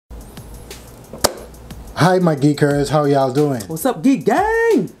Hi my geekers, how y'all doing? What's up, Geek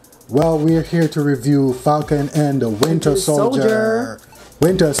Gang? Well, we're here to review Falcon and the Winter Soldier.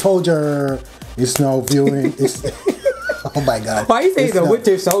 Winter Soldier is now viewing. Oh my God! Why you say the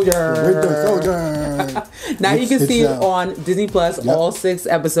Winter Soldier? Winter Soldier. Now you can see it on Disney Plus. Yep. All 6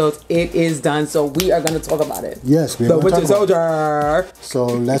 episodes. It is done. So we are going to talk about it. Yes, we're the going to Winter Soldier. So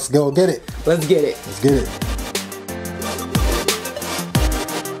let's go get it. Let's get it. Let's get it.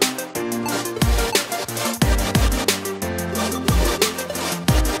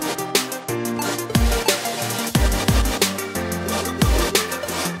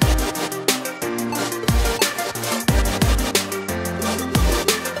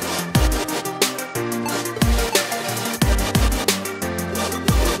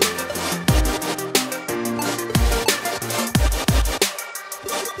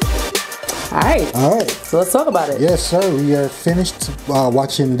 All right, so let's talk about it. Yes, sir. We are finished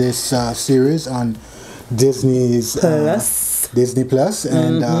watching this series on Disney's Disney Plus,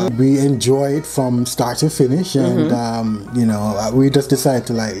 and we enjoy it from start to finish. And you know, we just decided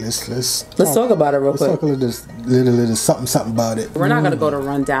to let's talk about it real quick. Let's talk a little something about it. We're not gonna go to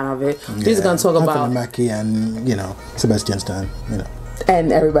rundown of it. We're just gonna talk about Anthony Mackie and Sebastian Stan,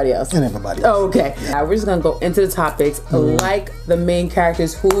 and everybody else. Oh, okay. Yeah. Now we're just gonna go into the topics. Like the main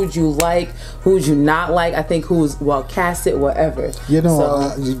characters, who'd you like, who'd you not like? I think who's well casted, whatever.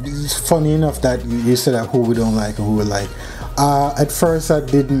 It's funny enough that you said that who we don't like and who we like. At first, I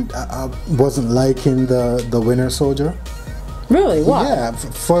wasn't liking the Winter Soldier. Really? Why? Yeah,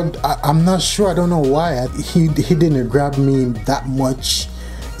 I'm not sure. I don't know why. He didn't grab me that much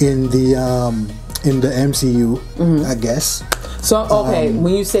in the MCU. I guess. So okay,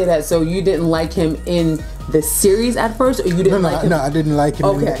 when you say that, so you didn't like him in the series at first, or you didn't like him? No, I didn't like him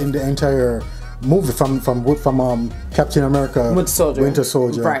in the entire movie from Captain America, Winter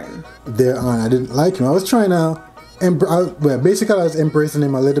Soldier. Right. There on, I didn't like him. I was trying to, basically I was embracing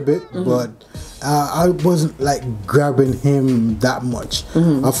him a little bit, but I wasn't like grabbing him that much.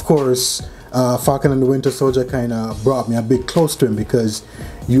 Of course, Falcon and the Winter Soldier kind of brought me a bit close to him because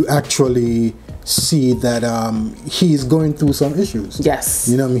you actually see that he's going through some issues. Yes.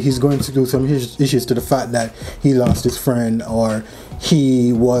 He's going through some issues to the fact that he lost his friend, or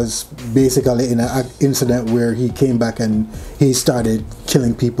he was basically in an incident where he came back and he started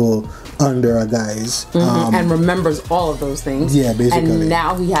killing people under a guise. And remembers all of those things. Yeah, basically. And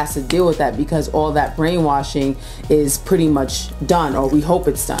now he has to deal with that because all that brainwashing is pretty much done, or we hope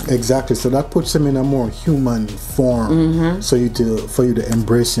it's done. Exactly. So that puts him in a more human form, for you to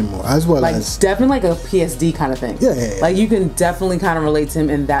embrace him more, as well as definitely like a PSD kind of thing. Yeah. Like you can definitely kind of relate to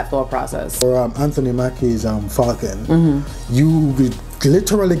him in that thought process. For Anthony Mackie's Falcon, you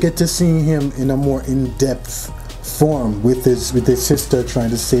literally get to see him in a more in-depth form with his sister trying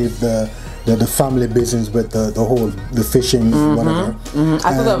to save the family business with the fishing, whatever.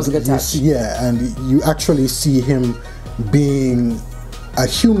 I thought that was a good touch. And you actually see him being a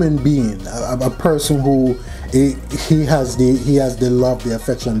human being, a person who he has the love, the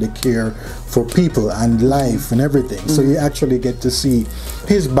affection, the care for people and life and everything. So you actually get to see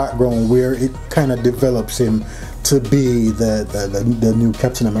his background, where it kind of develops him to be the new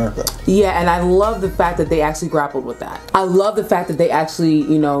Captain America. Yeah, and I love the fact that they actually grappled with that. I love the fact that they actually,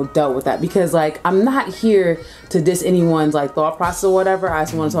 dealt with that, because I'm not here to diss anyone's thought process or whatever. I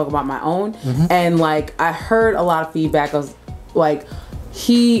just want to talk about my own. And I heard a lot of feedback of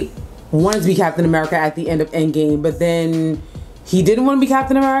he wanted to be Captain America at the end of Endgame, but then he didn't want to be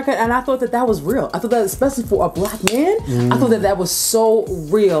Captain America, and I thought that was real. I thought that, especially for a black man, I thought that was so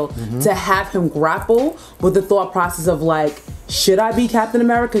real to have him grapple with the thought process of should I be Captain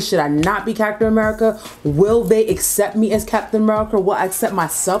America? Should I not be Captain America? Will they accept me as Captain America? Will I accept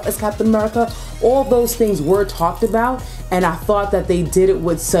myself as Captain America? All those things were talked about, and I thought that they did it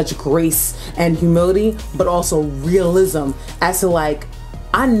with such grace and humility, but also realism as to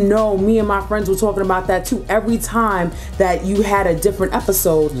I know me and my friends were talking about that too. Every time that you had a different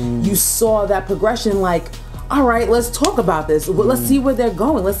episode, you saw that progression all right, let's talk about this. Let's see where they're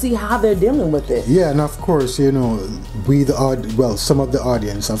going. Let's see how they're dealing with it. Yeah, and of course, some of the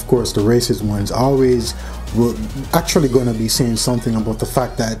audience, of course, the racist ones, always were actually going to be saying something about the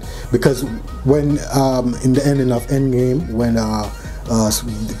fact that, because when in the ending of Endgame, when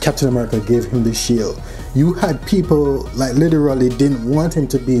Captain America gave him the shield, you had people literally didn't want him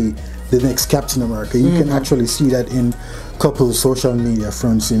to be the next Captain America. You can actually see that in couple of social media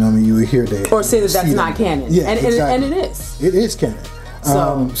fronts. You hear or say that's not canon. Yeah, and exactly. and it is. It is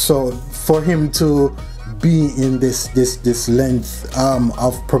canon. So for him to be in this length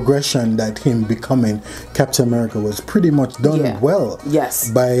of progression that him becoming Captain America was pretty much done well. Yes.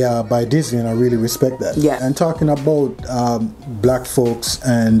 By Disney, and I really respect that. Yeah. And talking about black folks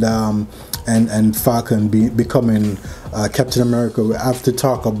and Falcon becoming Captain America, we have to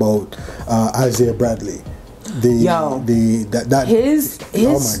talk about Isaiah Bradley. His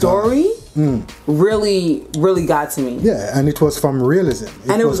story really got to me. Yeah, and it was from realism.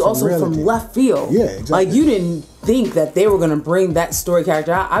 It was also from left field. Yeah, exactly. Like, you didn't think that they were going to bring that story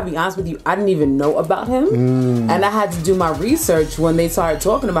character out. I'll be honest with you, I didn't even know about him. And I had to do my research when they started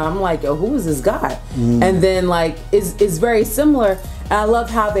talking about him. I'm like, yo, who is this guy? And then, like, it's very similar. And I love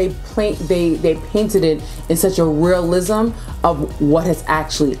how they painted it in such a realism of what has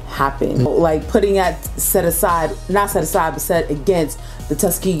actually happened. Like, putting that not set aside, but set against the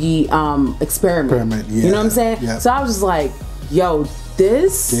Tuskegee experiment. Yeah. You know what I'm saying? Yeah. So I was just like, yo,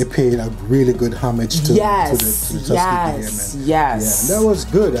 they paid a really good homage to the Tuskegee Airmen. Yeah, that was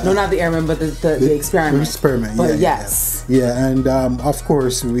good. No, not the airmen, but the experiment. The experiment, but yes. Yeah, and of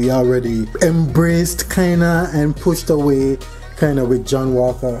course we already embraced kinda and pushed away kinda with John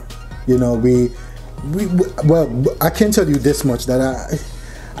Walker. You know, well, I can tell you this much, that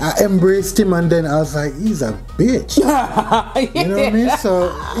I embraced him, and then I was like, he's a bitch. You know what I mean?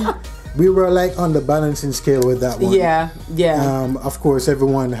 So we were like on the balancing scale with that one. Yeah. Of course,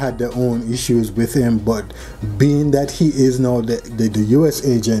 everyone had their own issues with him, but being that he is now the U.S.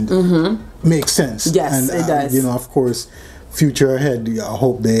 agent makes sense. Yes, and, it does. You know, of course, future ahead, I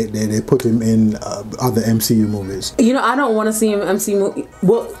hope they put him in other MCU movies. You know, I don't want to see him MCU.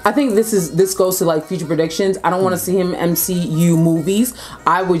 Well, I think this goes to like future predictions. I don't want to see him MCU movies.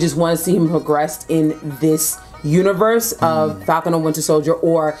 I would just want to see him progressed in this universe of Falcon and Winter Soldier,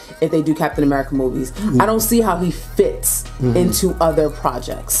 or if they do Captain America movies. I don't see how he fits into other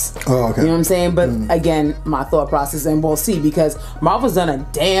projects. Oh, okay. You know what I'm saying? But again, my thought process, and we'll see, because Marvel's done a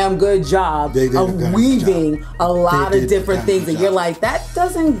damn good job of weaving a lot of different things, and you're like, that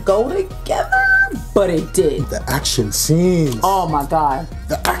doesn't go together, but it did. The action scenes. Oh my god.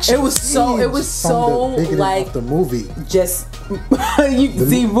 The action. It was so like the movie. Just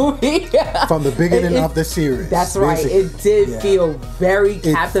see movie from the beginning of the series. That's right. It did feel very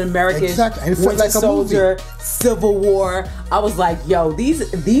Captain American. Exactly. And it Winter felt like Soldier, a movie. Civil War. I was like, yo,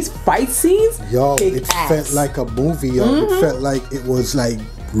 these fight scenes. It felt like a movie. Yo. It felt like it was like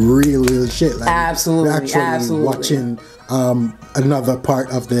real shit. Like absolutely. Watching another part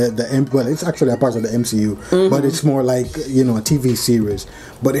of well, it's actually a part of the MCU, but it's more like, you know, a TV series.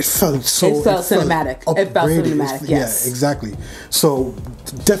 But it felt cinematic. It felt cinematic. Yes. Yeah, exactly. So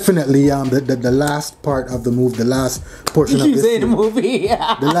definitely, the last part of the movie, the last portion of the movie,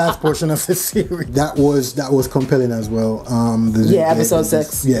 the last portion of the series, that was compelling as well. Episode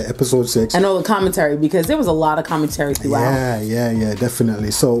 6. Yeah, episode 6. And all the commentary, because there was a lot of commentary throughout. Yeah,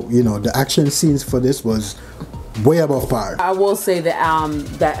 definitely. So, you know, the action scenes for this was way above par. I will say that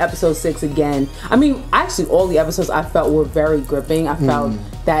that episode 6 again. I mean, actually, all the episodes I felt were very gripping. I felt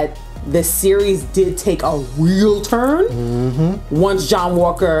that the series did take a real turn once John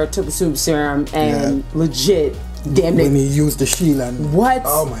Walker took the super serum and legit. Damn it. When he used the shield and what?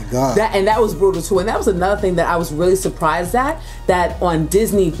 Oh my god. That was brutal too. And that was another thing that I was really surprised at, that on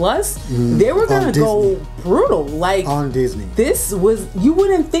Disney Plus, they were gonna go brutal. Like on Disney. This was, you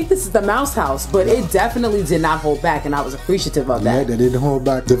wouldn't think this is the Mouse House, but it definitely did not hold back, and I was appreciative of that. Yeah, they didn't hold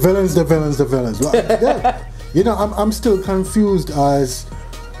back. The villains. Well, you know, I'm still confused as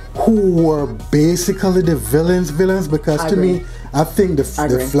who were basically the villains, because to me, I think the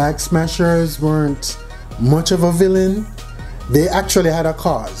Flag Smashers weren't much of a villain. They actually had a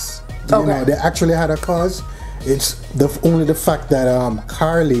cause. You know, they actually had a cause. It's only the fact that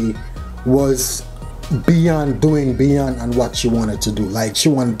Carly was beyond and what she wanted to do. Like, she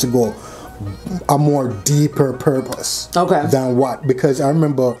wanted to go a more deeper purpose than what, because I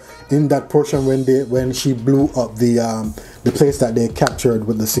remember in that portion when she blew up the place that they captured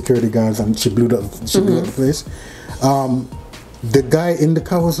with the security guards, and she blew up the place. The guy in the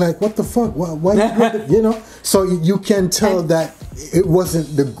car was like, "What the fuck? Why you know?" So you can tell that it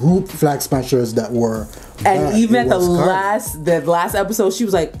wasn't the group Flag Smashers that were. And even at the last episode, she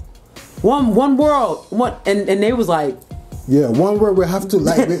was like, "One world, and they was like." Yeah, one word we have to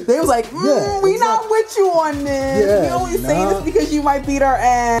like. They was like, we not with you on this. Yeah, we only say this because you might beat our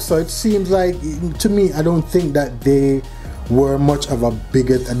ass. So it seems like, to me, I don't think that they were much of a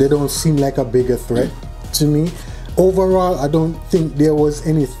bigger. They don't seem like a bigger threat to me. Overall, I don't think there was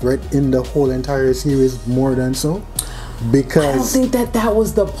any threat in the whole entire series more than so. Because I don't think that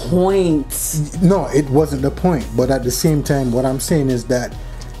was the point. No, it wasn't the point. But at the same time, what I'm saying is that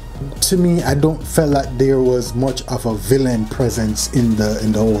to me, I don't feel like there was much of a villain presence in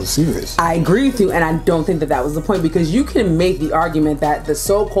the whole series. I agree with you, and I don't think that that was the point, because you can make the argument that the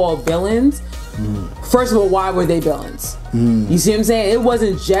so-called villains, first of all, why were they villains? You see what I'm saying? It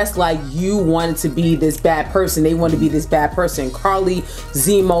wasn't just like you wanted to be this bad person. They wanted to be this bad person. Carly,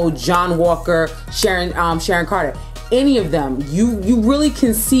 Zemo, John Walker, Sharon Carter. Any of them, you really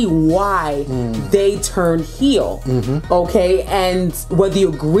can see why they turned heel. Okay, and whether you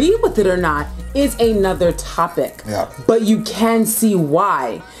agree with it or not is another topic. Yeah. But you can see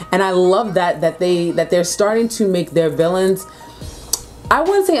why, and I love that they're starting to make their villains, I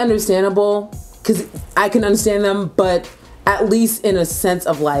wouldn't say understandable, because I can understand them, but at least in a sense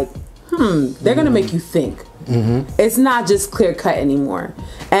of like, they're gonna make you think. It's not just clear cut anymore.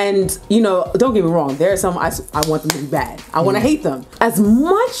 And don't get me wrong, there are some I want them to be bad. I want to hate them as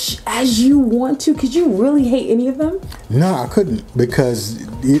much as you want to. Could you really hate any of them? No, I couldn't, because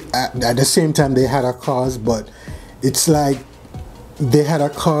at the same time they had a cause, but it's like they had a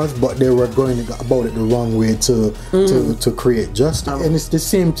cause, but they were going about it the wrong way to create justice. And it's the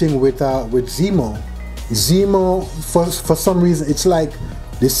same thing with Zemo. Zemo, for some reason, it's like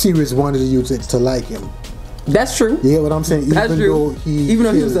the series wanted you to like him. That's true. You get what I'm saying? That's true. Even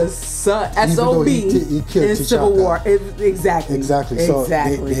though he was a SOB in Civil War. Exactly. So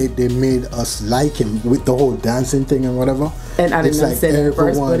they made us like him with the whole dancing thing and whatever. And I didn't understand it at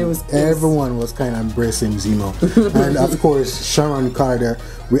first, but everyone was kind of embracing Zemo. And of course, Sharon Carter,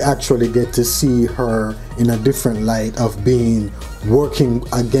 we actually get to see her in a different light of working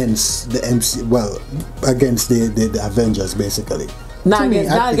against the against the Avengers, basically. Not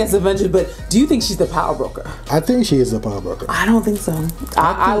against Avengers, but do you think she's the power broker? I think she is the power broker. I don't think so.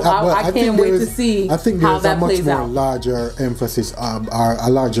 I can't wait to see how that plays out. I think there's a much more larger emphasis, or a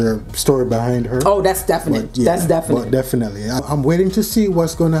larger story behind her. Oh, that's definite. That's definite. But definitely. I'm waiting to see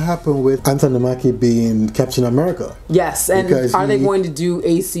what's going to happen with Anthony Mackie being Captain America. Yes, and are they going to do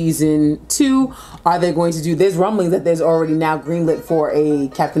a season 2? Are they going to do... There's rumblings that there's already now greenlit for a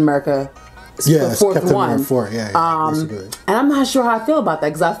Captain America... Yes, fourth Captain one. America 4, and I'm not sure how I feel about that,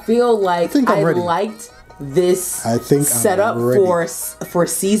 because I feel like I liked this setup for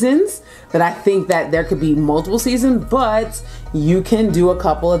seasons, that I think that there could be multiple seasons, but you can do a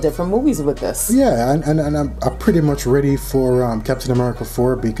couple of different movies with this. Yeah, and I'm pretty much ready for Captain America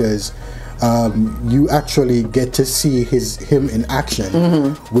 4, because you actually get to see him in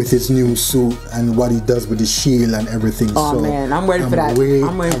action with his new suit and what he does with his shield and everything. Oh man, I'm ready for that.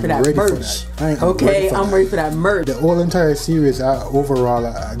 I'm ready for that merch. I'm ready for that merch. The whole entire series, overall,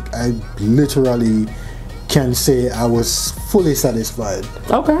 I literally can say I was fully satisfied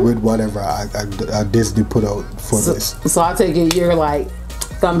with whatever Disney put out for this. So I take it you're like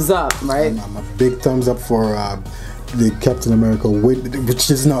thumbs up, right? I'm a big thumbs up for the Captain America, which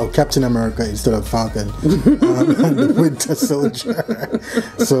is now Captain America instead of Falcon, and the Winter Soldier.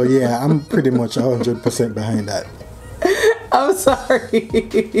 So yeah, I'm pretty much 100% behind that. I'm sorry.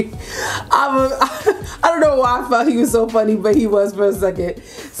 I don't know why I thought he was so funny, but he was for a second.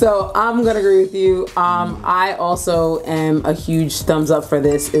 So I'm gonna agree with you. I also am a huge thumbs up for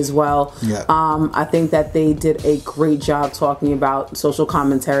this as well. Yeah. I think that they did a great job talking about social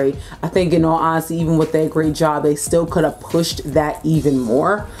commentary. I think, in all honesty, even with their great job, they still could have pushed that even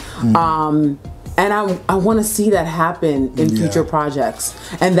more. And I want to see that happen in future projects.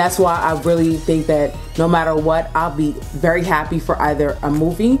 And that's why I really think that no matter what, I'll be very happy for either a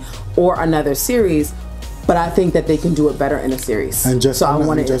movie or another series. But I think that they can do it better in a series. And I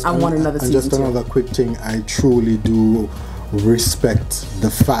want another season. And just another quick thing, I truly do respect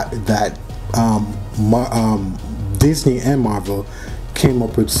the fact that Disney and Marvel came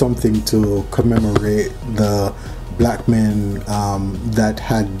up with something to commemorate the black men that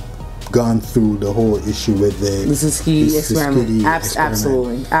had gone through the whole issue with the Tuskegee experiment.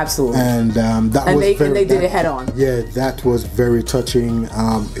 Absolutely. And they did it head on. Yeah, that was very touching.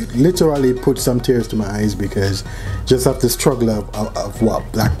 It literally put some tears to my eyes, because just of the struggle of what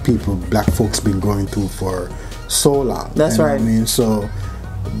black folks been going through for so long. That's right. I mean, so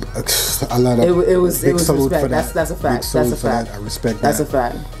a lot of it was respect. That's a fact. That's a fact. I respect that's that.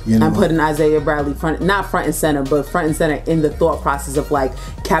 That's a fact. I'm putting Isaiah Bradley not front and center, but front and center in the thought process of like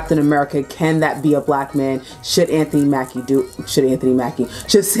Captain America. Can that be a black man? Should Sam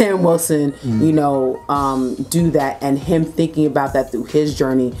Wilson, do that? And him thinking about that through his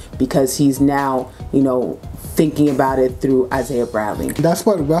journey, because he's now, thinking about it through Isaiah Bradley. That's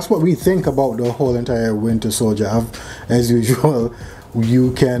what we think about the whole entire Winter Soldier. As usual,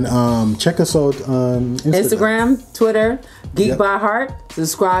 You can check us out on Instagram, Twitter, Geek by Heart.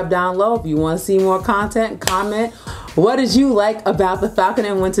 Subscribe down low if you want to see more content. Comment. What did you like about the Falcon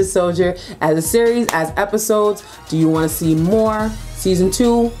and Winter Soldier as a series, as episodes? Do you want to see more? Season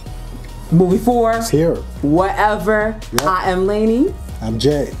 2, movie 4, it's here. Whatever. Yep. I am Lainey. I'm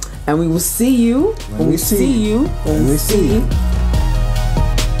Jay. And we will see you when we see you.